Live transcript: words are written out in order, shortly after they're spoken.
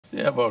See,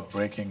 about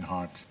breaking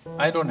hearts,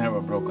 I don't have a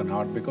broken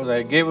heart because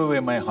I gave away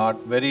my heart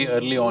very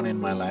early on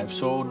in my life,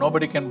 so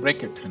nobody can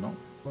break it,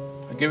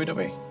 I gave it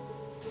away.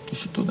 You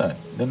should do that,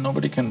 then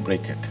nobody can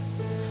break it.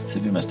 See,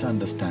 we must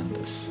understand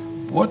this.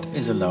 What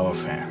is a love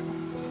affair?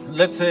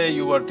 Let's say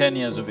you were 10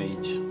 years of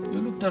age,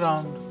 you looked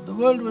around, the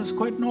world was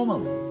quite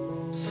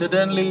normal.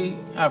 Suddenly,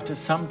 after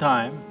some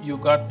time, you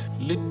got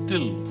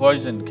little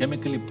poisoned,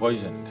 chemically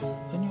poisoned.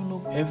 Then you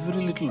look,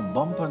 every little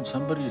bump on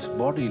somebody's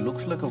body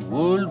looks like a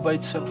world by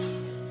itself.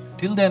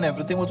 Till then,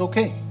 everything was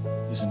okay,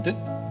 isn't it?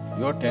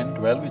 You're 10,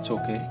 12, it's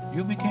okay.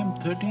 You became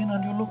 13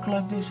 and you look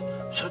like this.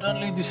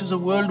 Suddenly, this is a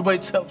world by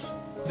itself.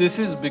 This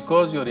is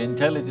because your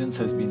intelligence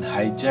has been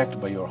hijacked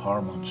by your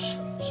hormones.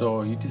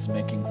 So it is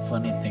making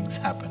funny things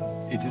happen.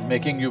 It is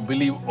making you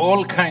believe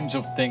all kinds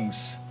of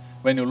things.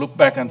 When you look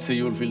back and say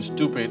you'll feel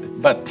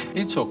stupid, but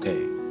it's okay.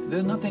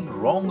 There's nothing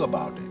wrong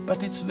about it.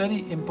 But it's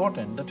very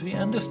important that we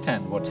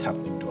understand what's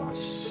happening to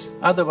us.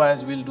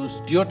 Otherwise, we'll do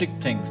idiotic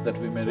things that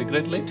we may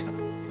regret later.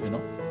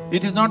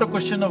 It is not a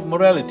question of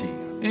morality,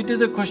 it is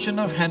a question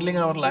of handling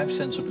our life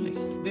sensibly.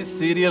 This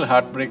serial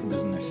heartbreak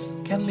business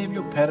can leave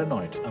you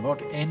paranoid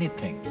about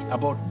anything,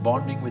 about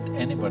bonding with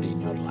anybody in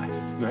your life.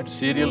 You had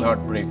serial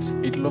heartbreaks,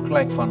 it looked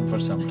like fun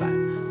for some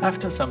time.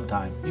 After some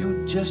time,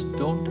 you just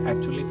don't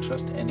actually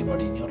trust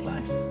anybody in your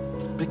life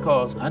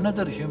because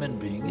another human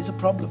being is a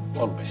problem,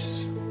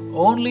 always.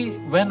 Only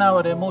when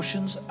our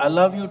emotions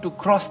allow you to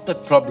cross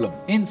that problem,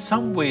 in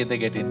some way they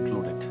get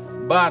included.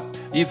 But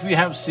if we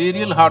have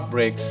serial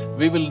heartbreaks,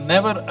 we will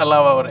never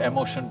allow our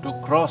emotion to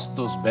cross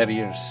those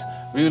barriers.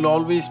 We will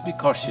always be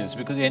cautious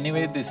because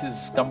anyway this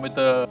is come with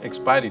a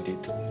expiry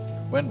date.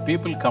 When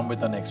people come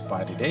with an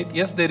expiry date,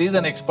 yes, there is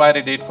an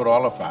expiry date for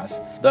all of us.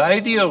 The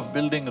idea of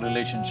building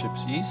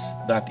relationships is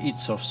that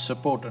it's of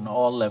support on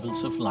all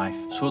levels of life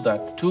so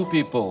that two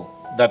people,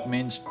 that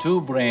means two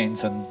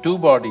brains and two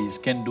bodies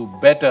can do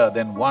better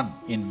than one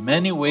in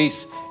many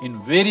ways, in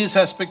various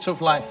aspects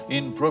of life,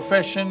 in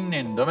profession,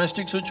 in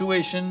domestic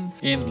situation,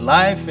 in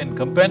life, in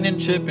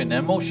companionship, in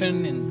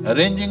emotion, in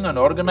arranging and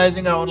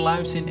organizing our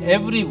lives, in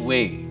every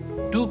way.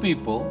 Two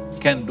people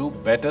can do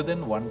better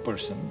than one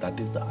person, that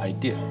is the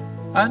idea.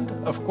 And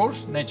of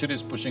course, nature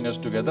is pushing us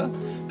together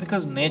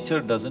because nature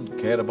doesn't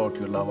care about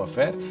your love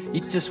affair,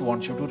 it just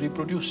wants you to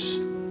reproduce.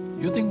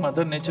 You think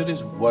Mother Nature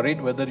is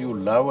worried whether you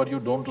love or you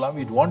don't love,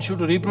 it wants you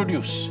to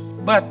reproduce.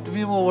 But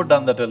we've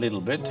overdone that a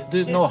little bit,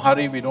 there's no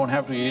hurry, we don't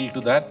have to yield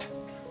to that.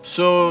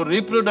 So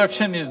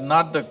reproduction is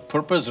not the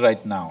purpose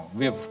right now,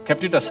 we have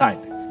kept it aside.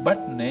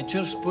 But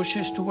nature's push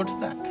is towards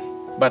that.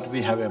 But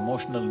we have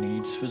emotional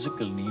needs,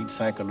 physical needs,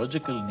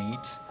 psychological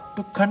needs.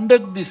 To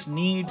conduct these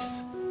needs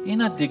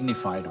in a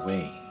dignified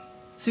way.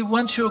 See,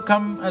 once you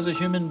come as a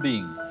human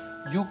being,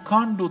 you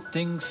can't do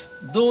things,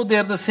 though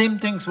they're the same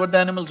things what the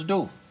animals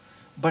do.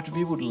 But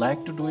we would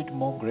like to do it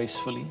more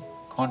gracefully,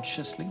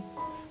 consciously.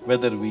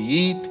 Whether we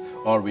eat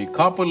or we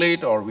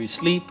copulate or we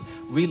sleep,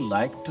 we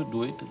like to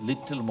do it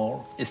little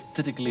more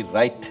aesthetically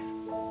right.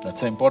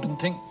 That's an important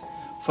thing.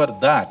 For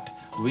that,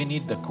 we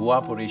need the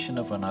cooperation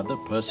of another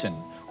person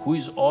who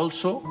is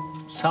also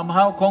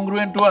somehow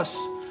congruent to us.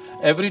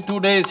 Every 2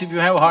 days, if you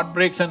have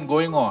heartbreaks and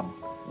going on,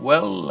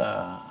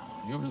 well,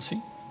 you will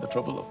see the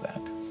trouble of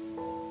that.